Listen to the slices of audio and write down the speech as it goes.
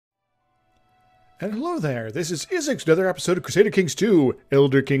And hello there, this is DrIzixs, another episode of Crusader Kings 2,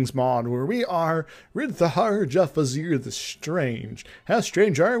 Elder Kings Mod, where we are rid the Harjafazir the Strange. How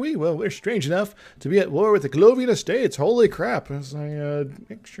strange are we? Well, we're strange enough to be at war with the Clovian Estates. Holy crap, as I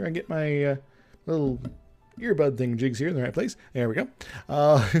make sure I get my little earbud thing jigs here in the right place. There we go.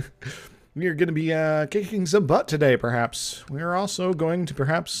 We're going to be kicking some butt today, perhaps. We're also going to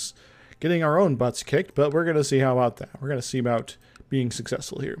perhaps getting our own butts kicked, but we're going to see how about that. We're going to see about being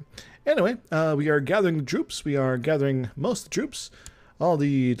successful here. Anyway, we are gathering the troops. We are gathering most of the troops. All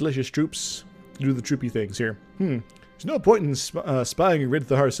the delicious troops to do the troopy things here. There's no point in spying Rid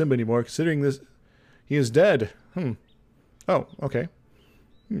the Simba anymore, considering this he is dead. Oh, okay.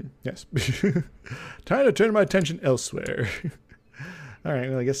 Yes. Time to turn my attention elsewhere. Alright,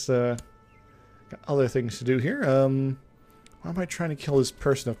 well, I guess got other things to do here. Why am I trying to kill this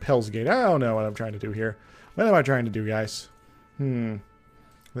person of Pelsgate? I don't know what I'm trying to do here. What am I trying to do, guys?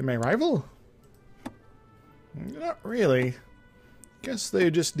 Are they my rival? Not really. Guess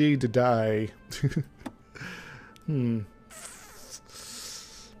they just need to die.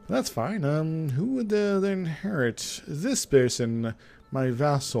 That's fine. Who would they inherit? This person, my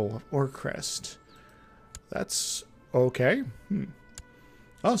vassal of Orcrest. That's okay.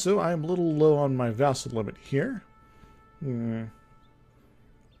 Also, I'm a little low on my vassal limit here.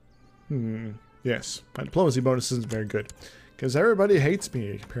 Yes, my diplomacy bonus isn't very good. Because everybody hates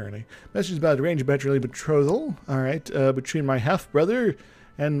me, apparently. Message about arranged eventually betrothal. Alright, between my half-brother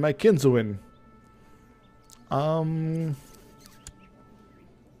and my kinswoman.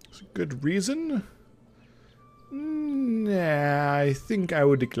 It's a good reason? Nah, I think I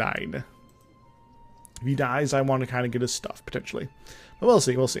would decline. If he dies, I want to kind of get his stuff, potentially. But we'll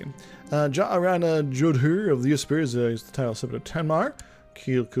see, we'll see. Ja'arana Jodhur of the Uspers is the title of Tamar.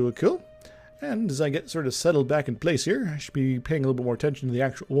 Cool. And as I get sort of settled back in place here, I should be paying a little bit more attention to the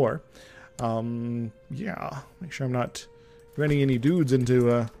actual war. Yeah, make sure I'm not running any dudes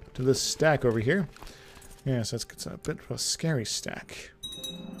into to this stack over here. Yes, it's a bit of a scary stack.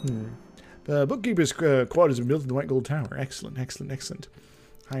 The bookkeeper's quarters have been built in the White Gold Tower. Excellent.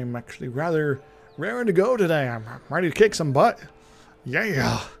 I'm actually rather raring to go today. I'm ready to kick some butt.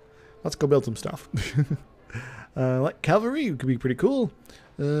 Yeah, let's go build some stuff. Like cavalry could be pretty cool.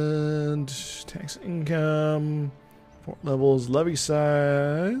 And tax income, fort levels, levy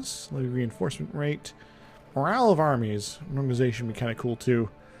size, levy reinforcement rate, morale of armies. An organization would be kind of cool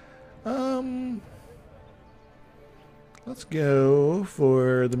too. Let's go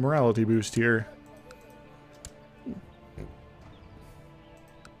for the morality boost here.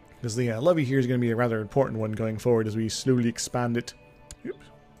 Because the levy here is going to be a rather important one going forward as we slowly expand it. Oops.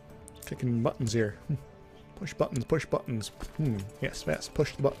 Clicking buttons here. Push buttons. Yes,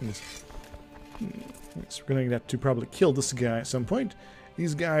 push the buttons. Yes, we're going to have to probably kill this guy at some point.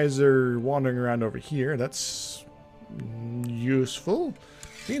 These guys are wandering around over here. That's useful.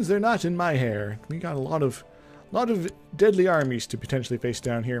 Means they're not in my hair. We got a lot of deadly armies to potentially face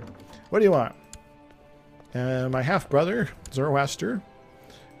down here. What do you want? My half-brother, Zoroaster,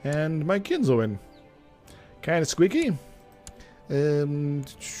 and my kinswoman. Kind of squeaky.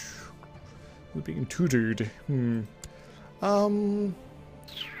 Being tutored.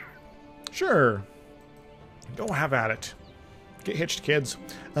 Sure. Go have at it. Get hitched, kids.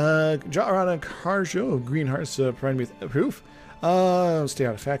 Ja'arana Karjo of Greenhearts provide me with proof. Stay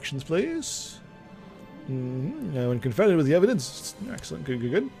out of factions, please. When confronted with the evidence, excellent,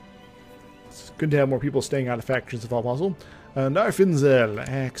 good. It's good to have more people staying out of factions if all possible. Narfinzel,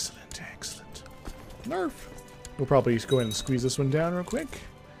 excellent. Narf. We'll probably go ahead and squeeze this one down real quick.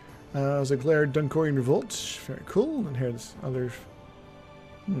 I declared Dunkorian Revolt. Very cool. And here's others.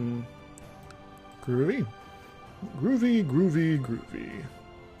 Groovy.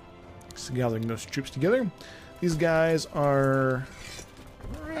 So gathering those troops together. These guys are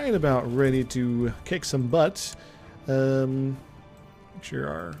right about ready to kick some butt. Make sure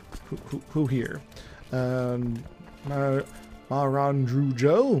our who here.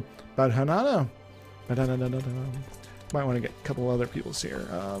 Marandrujo, Badhanana. Might want to get a couple other people's here.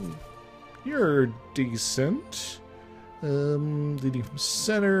 You're decent. Leading from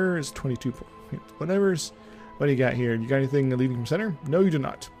center is 22 whatever's. What do you got here? You got anything leading from center? No, you do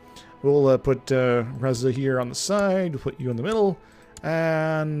not. We'll put Reza here on the side. We'll put you in the middle.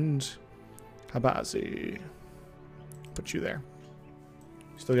 And Habazi. Put you there.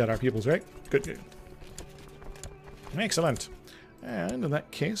 Still got our peoples, right? Good. Excellent. And in that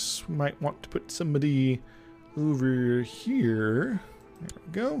case, we might want to put somebody over here. There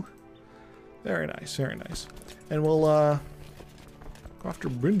we go. Very nice. And we'll go after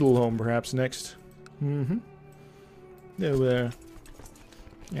Brindleholm perhaps next. No,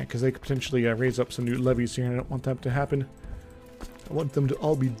 Yeah, because they could potentially raise up some new levies here, and I don't want that to happen. I want them to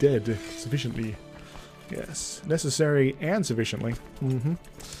all be dead sufficiently. Yes, necessary and sufficiently.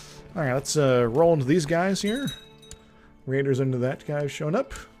 Alright, let's roll into these guys here. Raiders into that guy showing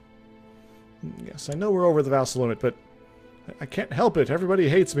up. Yes, I know we're over the vassal limit, but I can't help it. Everybody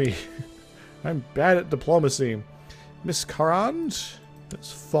hates me. I'm bad at diplomacy. Miss Karand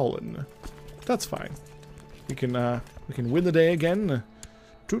has fallen. That's fine. We can win the day again.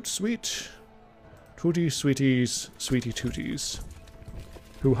 Toot sweet. Tooty sweeties. Sweetie tooties.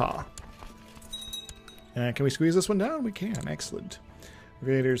 Hoo-ha. Can we squeeze this one down? We can. Excellent.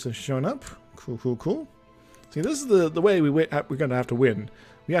 Raiders have shown up. Cool, cool, cool. See, this is the way we're going to have to win.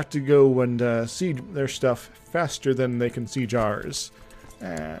 We have to go and siege their stuff faster than they can siege ours.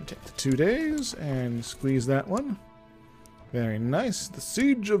 And take the 2 days and squeeze that one. Very nice. The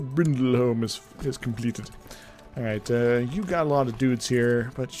siege of Brindleholm is completed. Alright, you got a lot of dudes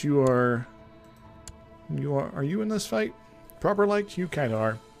here, but are you in this fight? Proper like? You kind of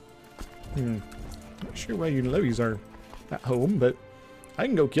are. Not sure why your levies are at home, but I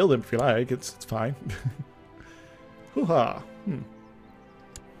can go kill them if you like. It's fine. Hoo-ha.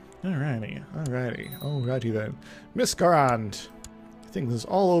 Alrighty then. Miss Garand. I think this is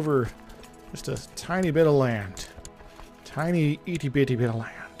all over just a tiny bit of land. Tiny, itty-bitty bit of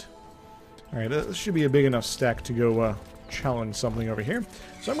land. Alright, this should be a big enough stack to go challenge something over here.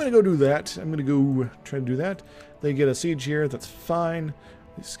 So I'm going to go do that. I'm going to go try to do that. They get a siege here. That's fine.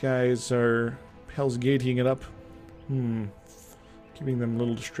 These guys are Hell's Gating it up. Keeping them a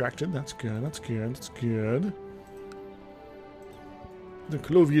little distracted. That's good. That's good. That's good. The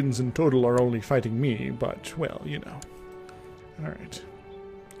Colovians in total are only fighting me, but, well, you know. Alright.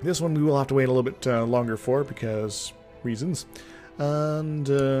 This one we will have to wait a little bit longer for, because reasons. And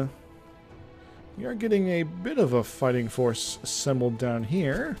we are getting a bit of a fighting force assembled down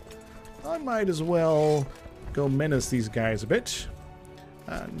here. I might as well go menace these guys a bit.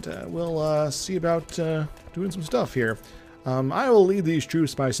 And we'll see about doing some stuff here. I will lead these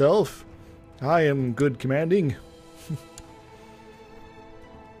troops myself. I am good commanding.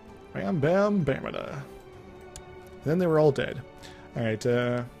 Bam, bam, bamada. Then they were all dead. Alright,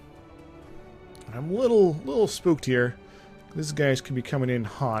 I'm a little spooked here. These guys could be coming in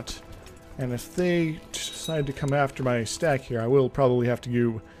hot. And if they decide to come after my stack here, I will probably have to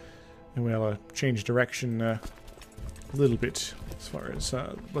go, well, change direction a little bit as far as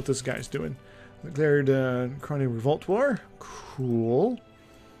what this guy's doing. Declared Cronin Revolt War. Cool.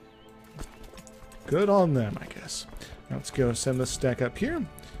 Good on them, I guess. Now let's go send this stack up here.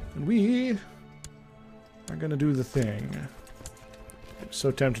 And we are going to do the thing. I'm so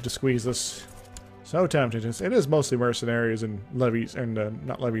tempted to squeeze this. So tempted. It is mostly mercenaries and levies, and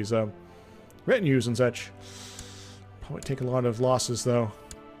not levies, retinues and such. Probably take a lot of losses, though.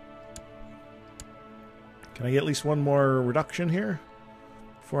 Can I get at least one more reduction here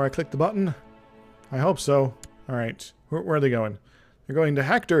before I click the button? I hope so. Alright. Where are they going? They're going to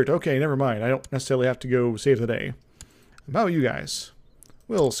Hack Dirt. Okay, never mind. I don't necessarily have to go save the day. How about you guys?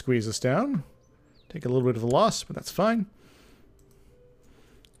 We'll squeeze this down. Take a little bit of a loss, but that's fine.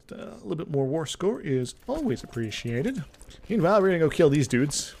 A little bit more war score is always appreciated. Meanwhile, we're going to go kill these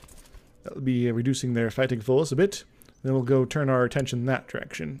dudes. That will be reducing their fighting force a bit. Then we'll go turn our attention in that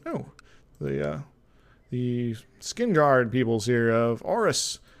direction. Oh, the skin guard peoples here of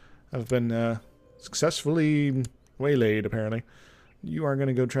Horus have been successfully waylaid, apparently. You are going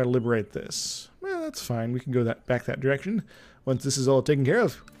to go try to liberate this. Well, that's fine. We can go back that direction once this is all taken care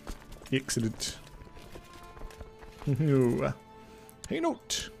of. Excellent. Hey,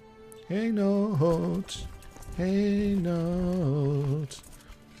 note. Hey, note. Hey, note.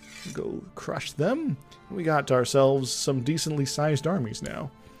 Go crush them. We got ourselves some decently sized armies now.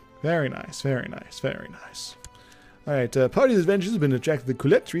 Very nice, very nice, very nice. Alright, Party's Adventures has been attracted to the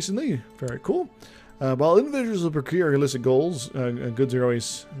Coulettes recently. Very cool. While individuals will procure illicit goods are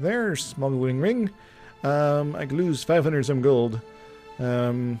always there. Smuggling ring. I could lose 500 some gold.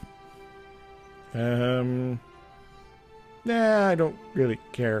 Nah, I don't really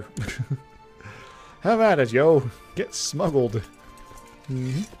care. Have at it, yo. Get smuggled.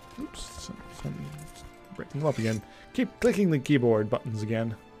 Oops. Breaking them up again. Keep clicking the keyboard buttons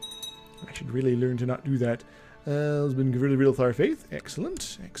again. I should really learn to not do that. Has been converted to real Thar Faith.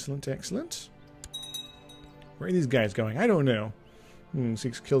 Excellent. Excellent, excellent. Where are these guys going? I don't know.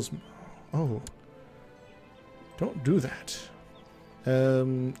 6 kills. Oh. Don't do that.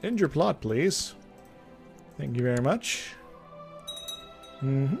 End your plot, please. Thank you very much.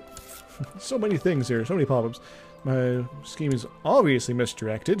 So many things here. So many pop-ups. My scheme is obviously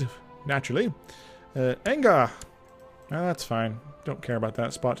misdirected. Naturally. Enga! Oh, that's fine. don't care about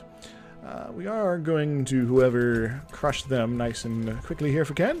that spot. We are going to, whoever, crush them nice and quickly here if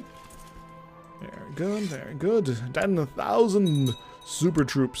we can. Very good, very good. 10,000 super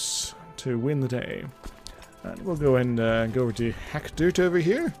troops to win the day. And we'll go and go over to Hackdirt over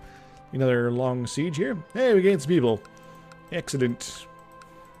here. Another long siege here. Hey, we gained some people. Excellent.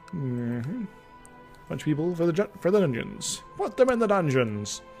 Bunch of people for the dungeons. Put them in the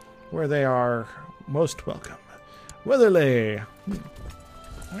dungeons, where they are most welcome. Weatherley.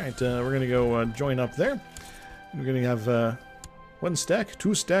 Alright, we're going to go join up there. We're going to have 1 stack,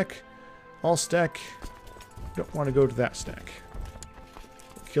 2 stack, all stack. Don't want to go to that stack.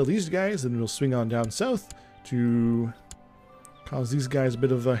 Kill these guys, and we'll swing on down south to cause these guys a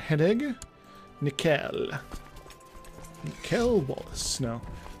bit of a headache. Nickel Wallace. No.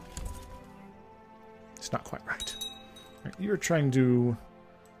 It's not quite right. Right. You're trying to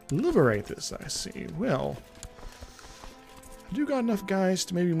liberate this, I see. Well, I do got enough guys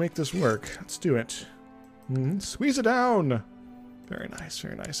to maybe make this work. Let's do it. Squeeze it down. Very nice,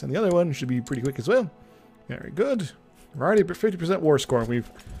 very nice. And the other one should be pretty quick as well. Very good. We're already at 50% war score.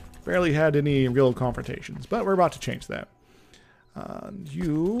 We've barely had any real confrontations, but we're about to change that.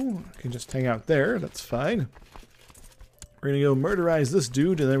 You can just hang out there. That's fine. We're going to go murderize this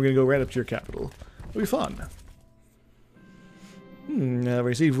dude, and then we're going to go right up to your capital. It'll be fun.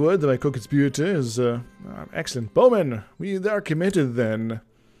 Receive word that my co-conspirator is excellent. Bowman, we are committed then.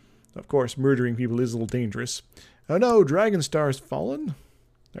 Of course, murdering people is a little dangerous. Oh no, Dragonstar's fallen?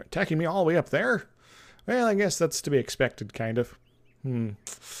 They're attacking me all the way up there? Well, I guess that's to be expected, kind of.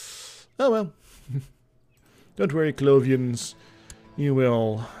 Oh well. Don't worry, Clovians. You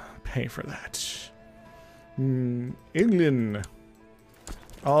will pay for that. England.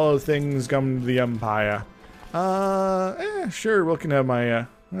 All things come to the Empire. Sure, we can have my,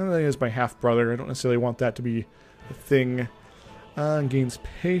 well, that is my half-brother. I don't necessarily want that to be a thing. Gains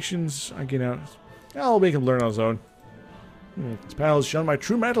patience. I gain out. I'll make him learn on his own. His pal has shown my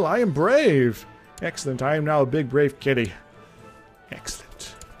true mettle. I am brave. Excellent. I am now a big, brave kitty.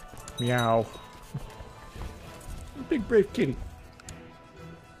 Excellent. Meow. Big, brave kitty.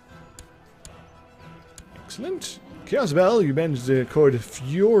 Excellent. Chaos Bell, you managed to accord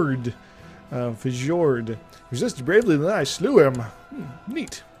Fjord. Fjord. Resisted bravely, then I slew him.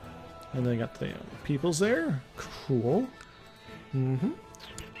 Neat. And then I got the peoples there. Cool.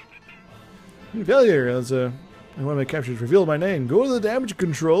 Failure. As one of my captures revealed my name. Go to the damage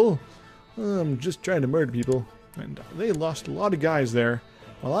control. I'm just trying to murder people. And they lost a lot of guys there.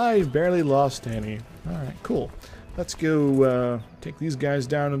 Well, I barely lost any. Alright, cool. Let's go take these guys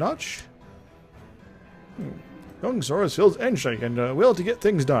down a notch. Young Soros feels anxious and will to get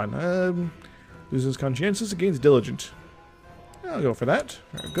things done. Loses conscientious, gains diligent. I'll go for that.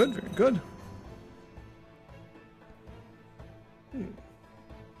 Very good, very good.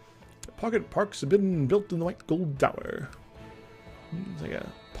 The pocket parks have been built in the white gold tower. It's like a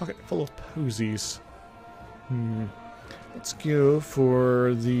pocket full of posies. Let's go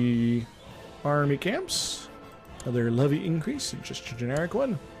for the army camps. Another levy increase, just a generic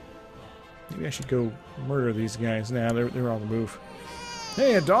one. Maybe I should go murder these guys. Nah, they're on the move.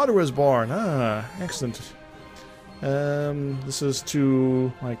 Hey, a daughter was born. Ah, excellent. This is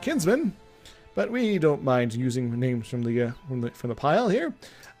to my kinsman, but we don't mind using names from the pile here.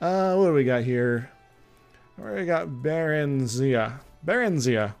 What do we got here? We got Barenzia.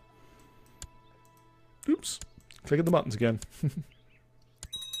 Barenzia. Oops. Clicking the buttons again.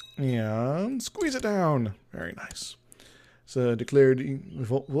 And squeeze it down. Very nice. So declared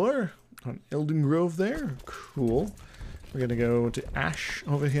war on Elden Grove there. Cool. We're gonna go to Ash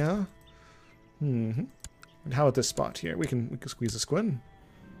over here. And how about this spot here? We can squeeze this one.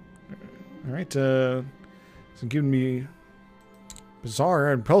 Alright, so giving me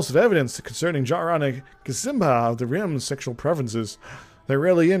bizarre and impulsive evidence concerning Jarana Kazimba of the Rim's sexual preferences. They're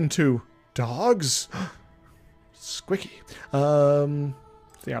really into dogs. Squicky.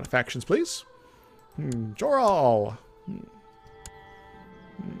 Stay out of factions, please. Joral.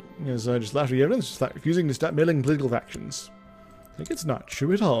 Yes, I just laughed at the evidence, just like refusing to stop mailing political factions. I think it's not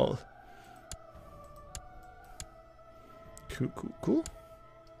true at all. Cool, cool, cool.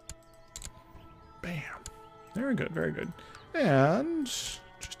 Bam. Very good, very good. And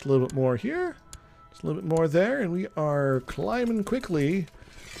just a little bit more here. Just a little bit more there, and we are climbing quickly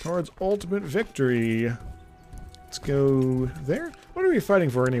towards ultimate victory. Let's go there. What are we fighting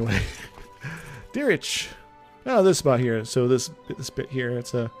for anyway? DrIzixs. Oh, this spot here. So this bit here,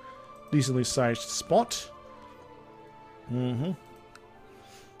 it's a decently sized spot. We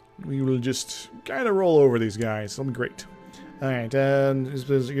will just kind of roll over these guys. It'll be great. Alright, and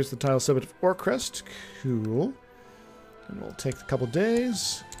here's the tile summit of Orcrest. Cool. And we'll take a couple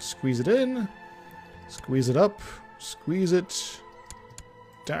days, squeeze it in, squeeze it up, squeeze it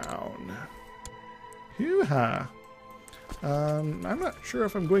down. Hoo-ha. I'm not sure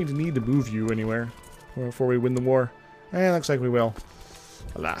if I'm going to need to move you anywhere before we win the war. Looks like we will.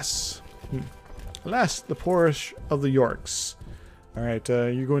 Alas. Alas, the poorish of the Yorks. Alright,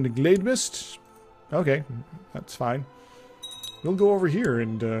 you're going to Glade Mist? Okay, that's fine. We'll go over here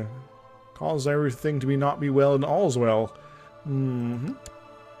and cause everything to not be well and all's well. Mm-hmm.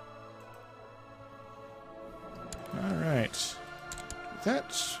 Alright.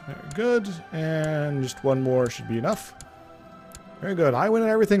 That, very good. And just one more should be enough. Very good. I win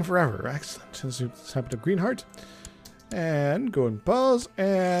everything forever. Excellent. Let's happen to Greenheart. And go and pause.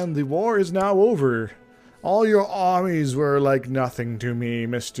 And the war is now over. All your armies were like nothing to me,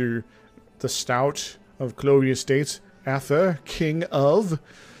 Mr. the Stout of Clovey Estates. Ather, King of...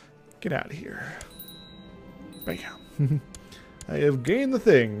 Get out of here. Bam. I have gained the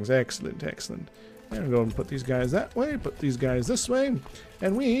things. Excellent, excellent. And I'm going to put these guys that way, put these guys this way.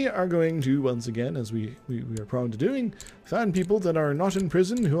 And we are going to, once again, as we are prone to doing, find people that are not in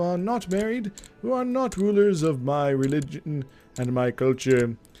prison, who are not married, who are not rulers of my religion and my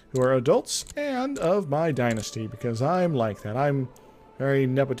culture, who are adults, and of my dynasty, because I'm like that. I'm very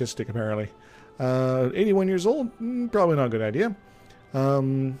nepotistic, apparently. 81 years old? Probably not a good idea.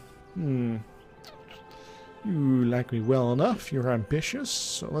 You like me well enough. You're ambitious,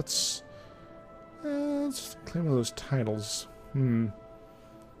 so let's claim one of those titles. Your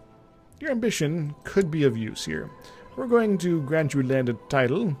ambition could be of use here. We're going to grant you a landed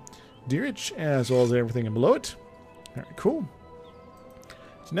title, DrIzixs, as well as everything below it. Alright, cool.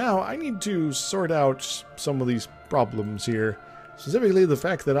 So now I need to sort out some of these problems here. Specifically the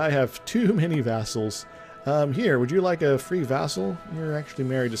fact that I have too many vassals. Here, would you like a free vassal? You're actually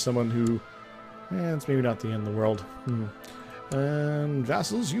married to someone who... it's maybe not the end of the world. And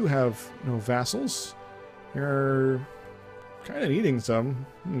vassals, you have no vassals. You're kind of needing some.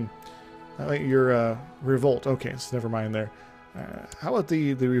 Your revolt. Okay, so never mind there. How about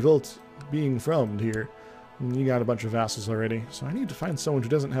the revolt being from here? You got a bunch of vassals already, so I need to find someone who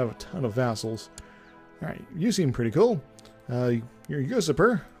doesn't have a ton of vassals. Alright, you seem pretty cool. You're a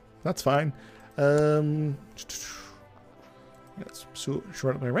usurper. That's fine. Let's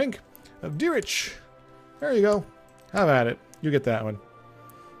short up my rank of DrIzixs. There you go. Have at it. You get that one.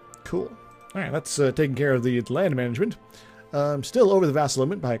 Cool. Alright, that's taking care of the land management. Still over the vassal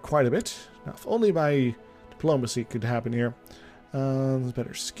limit by quite a bit. Now, if only my diplomacy could happen here. There's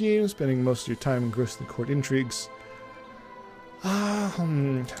better schemes, spending most of your time engrossed in court intrigues. I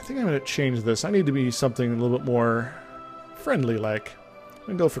think I'm going to change this. I need to be something a little bit more friendly-like. I'm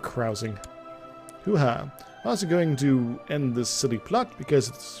going to go for carousing. Hoo-ha. I'm also going to end this silly plot because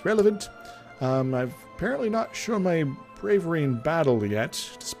it's relevant. I've apparently not shown my bravery in battle yet,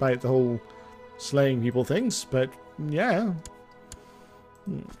 despite the whole slaying people things, but yeah.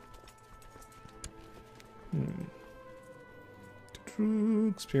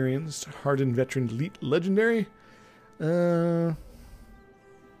 Experienced, hardened veteran, elite, legendary. Not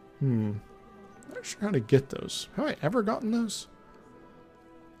sure how to get those. Have I ever gotten those?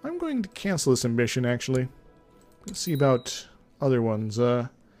 I'm going to cancel this ambition, actually. Let's see about other ones.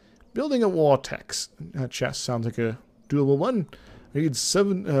 Building a war tax. Chest sounds like a doable one. I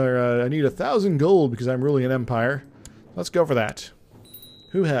need 1,000 gold because I'm ruling an empire. Let's go for that.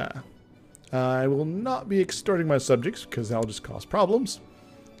 Hoo-ha. I will not be extorting my subjects because that'll just cause problems.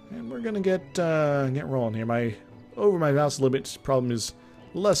 And we're gonna get rolling here. Over my vassal limit problem is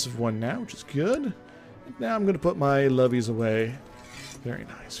less of one now, which is good. And now I'm gonna put my levies away. Very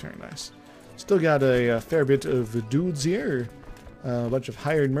nice, very nice. Still got a fair bit of dudes here. A bunch of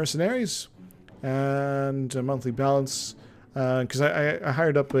hired mercenaries. And a monthly balance. Because I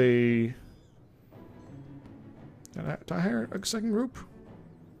hired up a... Did I hire a second group?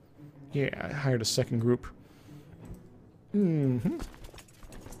 Yeah, I hired a second group. What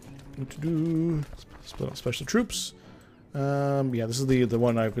to do? Split up special troops. Yeah, this is the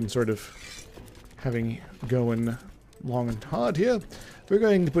one I've been sort of having going long and hard here. We're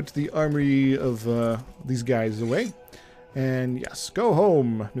going to put the armory of these guys away. And yes, go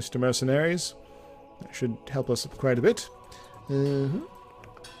home, Mr. Mercenaries. That should help us quite a bit.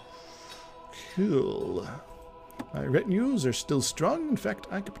 Cool. My retinues are still strong. In fact,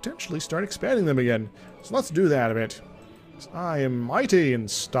 I could potentially start expanding them again. So let's do that a bit. I am mighty and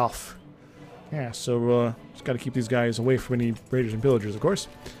stuff. Yeah, so just got to keep these guys away from any raiders and pillagers, of course.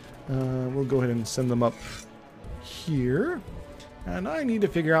 We'll go ahead and send them up here. And I need to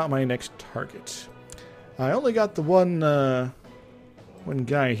figure out my next target. I only got the one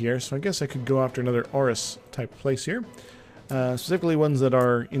guy here, so I guess I could go after another Horus type place here. Specifically ones that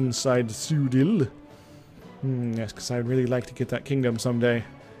are inside Cyrodiil. Yes, because I'd really like to get that kingdom someday.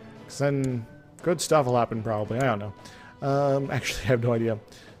 Because then good stuff will happen, probably. I don't know. Actually, I have no idea.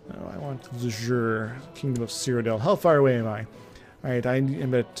 I want the Kingdom of Cyrodiil. How far away am I? Alright, I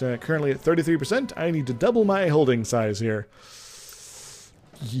am at currently at 33%. I need to double my holding size here.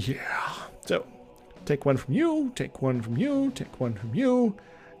 Yeah. So, take one from you, take one from you, take one from you,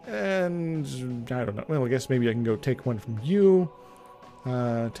 and I don't know. Well, I guess maybe I can go take one from you,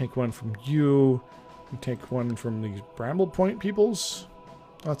 take one from you, and take one from these Bramble Point peoples.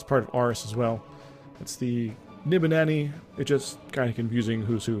 Oh, that's part of Aris as well. It's the Nibbanani. It's just kind of confusing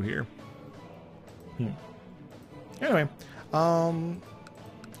who's who here. Anyway,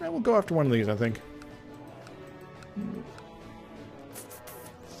 we'll go after one of these, I think.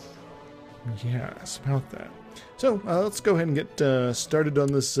 Yes, about that. So, let's go ahead and get started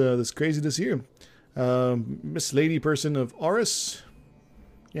on this this craziness here. Miss Lady Person of Aris.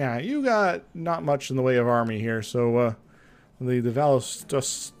 Yeah, you got not much in the way of army here, so the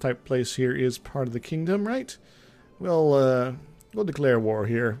Valos type place here is part of the kingdom, right? We'll declare war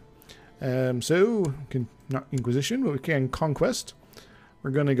here. So, not Inquisition, but we can Conquest.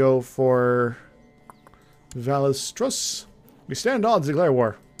 We're going to go for Valistros. We stand odds to declare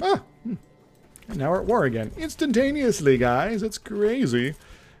war. And now we're at war again. Instantaneously, guys. It's crazy.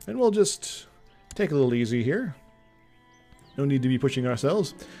 And we'll just take a little easy here. No need to be pushing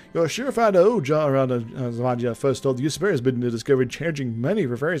ourselves. Your Shirfado, Jarada Zavadia, first told the usurper has been discovered charging money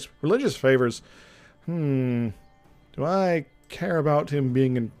for various religious favors. Do I care about him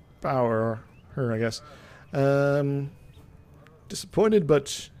being in power? Or her, I guess. Disappointed,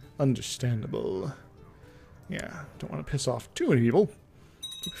 but understandable. Yeah, don't want to piss off too many people.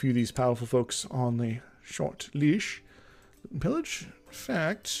 Keep a few of these powerful folks on the short leash. Pillage? In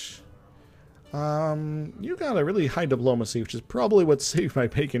fact, you got a really high diplomacy, which is probably what saved my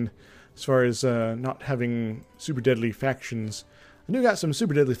bacon as far as not having super deadly factions. I do got some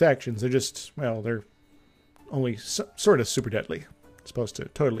super deadly factions. They're just, well, they're only sort of super deadly. As opposed to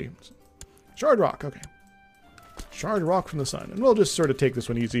totally. Shard Rock, okay. Shard Rock from the sun. And we'll just sort of take this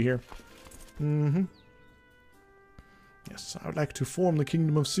one easy here. Yes, I would like to form the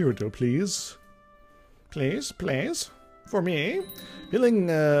Kingdom of Cyrodiil, please. Please, please. For me. Feeling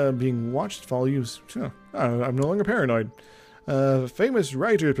being watched, follow you. I'm no longer paranoid. Famous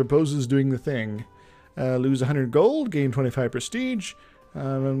writer proposes doing the thing. Lose 100 gold, gain 25 prestige.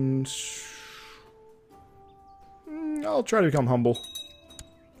 And I'll try to become humble.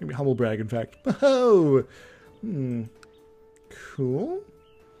 Maybe humble brag, in fact. Oh! Cool.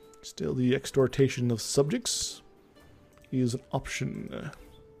 Still the extortation of subjects is an option.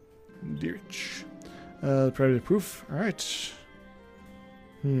 DrIzixs. Private proof. Alright.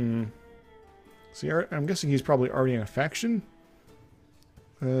 See, I'm guessing he's probably already in a faction.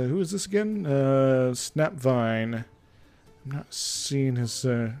 Who is this again? Snapvine. I'm not seeing his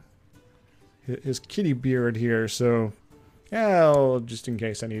kitty beard here, so yeah, just in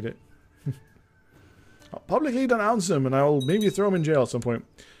case I need it. I'll publicly denounce him, and I'll maybe throw him in jail at some point.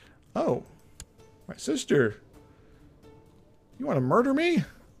 Oh, my sister. You want to murder me?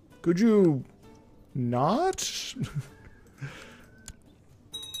 Could you not?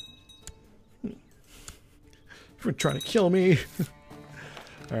 You're trying to kill me.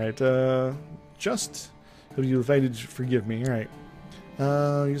 Alright, just have you invited to forgive me. Alright.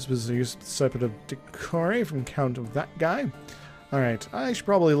 Use Disciple of Decore from count of that guy. Alright, I should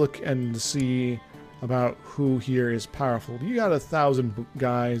probably look and see about who here is powerful. You got 1,000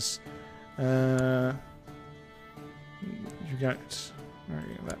 guys. You got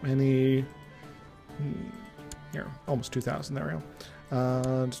that many. Here, almost 2,000. There we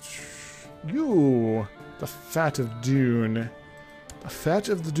go. You, the Fat of Dune. The Fat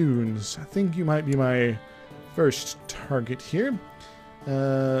of the Dunes. I think you might be my first target here.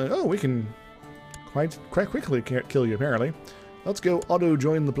 Oh, we can quite quickly kill you, apparently. Let's go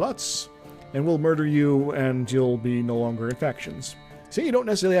auto-join the plots, and we'll murder you, and you'll be no longer in factions. See, you don't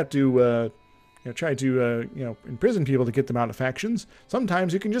necessarily have to try to imprison people to get them out of factions.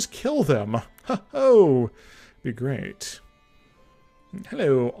 Sometimes you can just kill them. Ho-ho! Be great.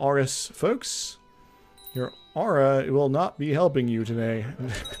 Hello, Aris folks. Your aura will not be helping you today.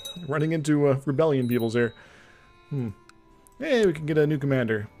 Running into rebellion peoples here. Hey, we can get a new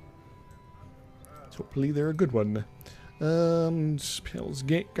commander. Hopefully they're a good one. Pills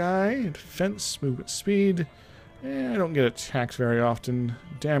Gate guy. Defense, movement speed. I don't get attacks very often.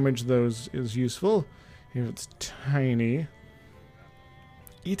 Damage, those is useful. If it's tiny.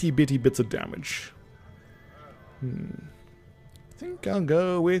 Itty bitty bits of damage. I think I'll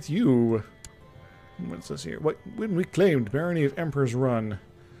go with you. What's this here? When we claimed Barony of Emperor's Run.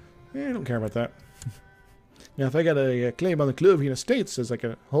 I don't care about that. Now, if I got a claim on the Clovian Estates as like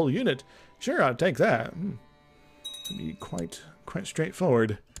a whole unit, sure, I'd take that. It'd be quite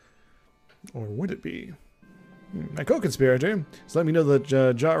straightforward. Or would it be? My co-conspirator has let me know that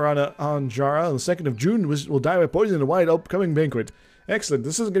Jarana Anjara on the 2nd of June will die by poison in a wide upcoming banquet. Excellent.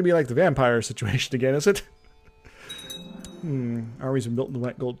 This isn't going to be like the vampire situation again, is it? Armies have built in the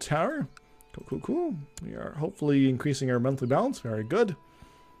White Gold Tower. Cool. We are hopefully increasing our monthly balance. Very good.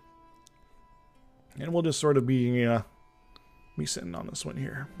 And we'll just sort of be sitting on this one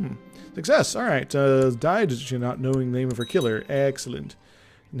here. Success! Alright. Died not knowing the name of her killer. Excellent.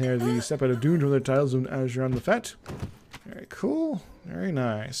 Inherit the step out of Dune from their titles of Azuran the Fat. Very cool. Very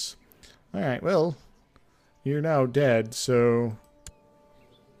nice. Alright, well, you're now dead, so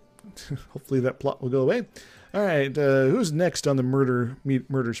hopefully that plot will go away. Alright, who's next on the murder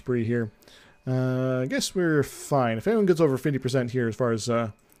spree here? I guess we're fine. If anyone gets over 50% here as far as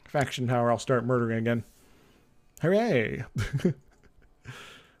faction power, I'll start murdering again. Hooray!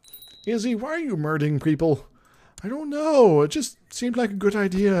 Izzy, why are you murdering people? I don't know. It just seemed like a good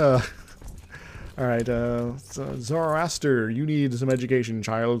idea. Alright, so Zoroaster, you need some education,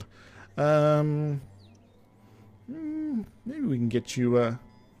 child. Maybe we can get you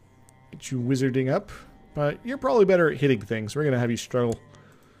wizarding up. But you're probably better at hitting things. We're gonna have you struggle.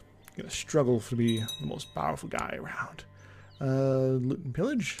 You're gonna struggle to be the most powerful guy around. Loot and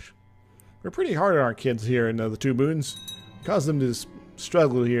pillage. We're pretty hard on our kids here in the Two Moons. Cause them to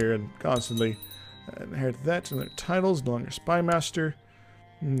struggle here and constantly inherit that and their titles. No longer spy master.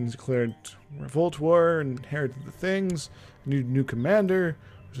 Declared revolt war and inherited the things. New commander.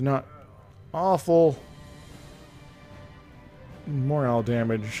 Who's not awful. Morale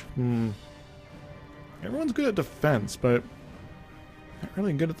damage. Everyone's good at defense, but not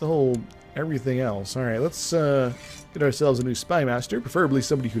really good at the whole everything else. Alright, let's get ourselves a new spy master, preferably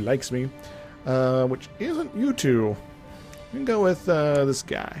somebody who likes me, which isn't you two. We can go with this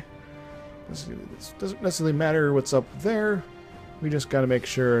guy. This doesn't necessarily matter what's up there. We just gotta make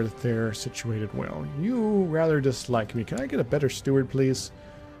sure that they're situated well. You rather dislike me. Can I get a better steward, please?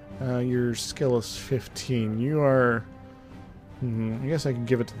 Your skill is 15. You are... I guess I can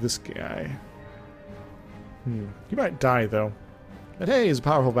give it to this guy. He might die, though. But hey, he's a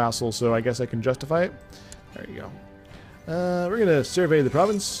powerful vassal, so I guess I can justify it. There you go. We're going to survey the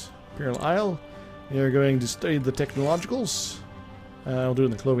province, Imperial Isle. We're going to study the technologicals. We'll do it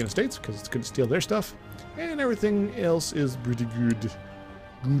in the Clovian Estates, because it's good to steal their stuff. And everything else is pretty good.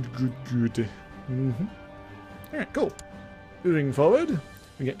 Good. Alright, cool. Moving forward,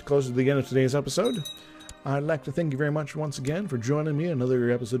 we get closer to the end of today's episode. I'd like to thank you very much once again for joining me in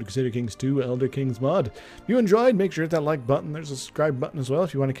another episode of Crusader Kings 2 Elder Kings Mod. If you enjoyed, make sure to hit that like button. There's a subscribe button as well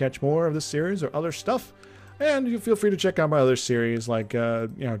if you want to catch more of this series or other stuff. And you feel free to check out my other series like,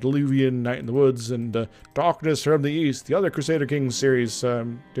 Diluvian, Night in the Woods, and Darkness from the East, the other Crusader Kings series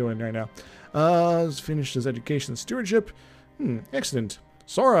I'm doing right now. It's finished his education and stewardship. Excellent.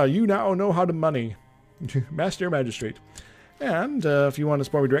 Sora, you now know how to money. Master Magistrate. And if you want to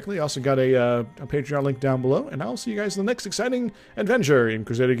support me directly, I also got a Patreon link down below. And I'll see you guys in the next exciting adventure in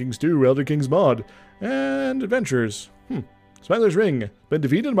Crusader Kings 2 Elder Kings Mod. And adventures. Smuggler's Ring. Been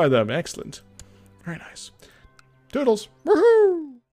defeated by them. Excellent. Very nice. Toodles. Woohoo!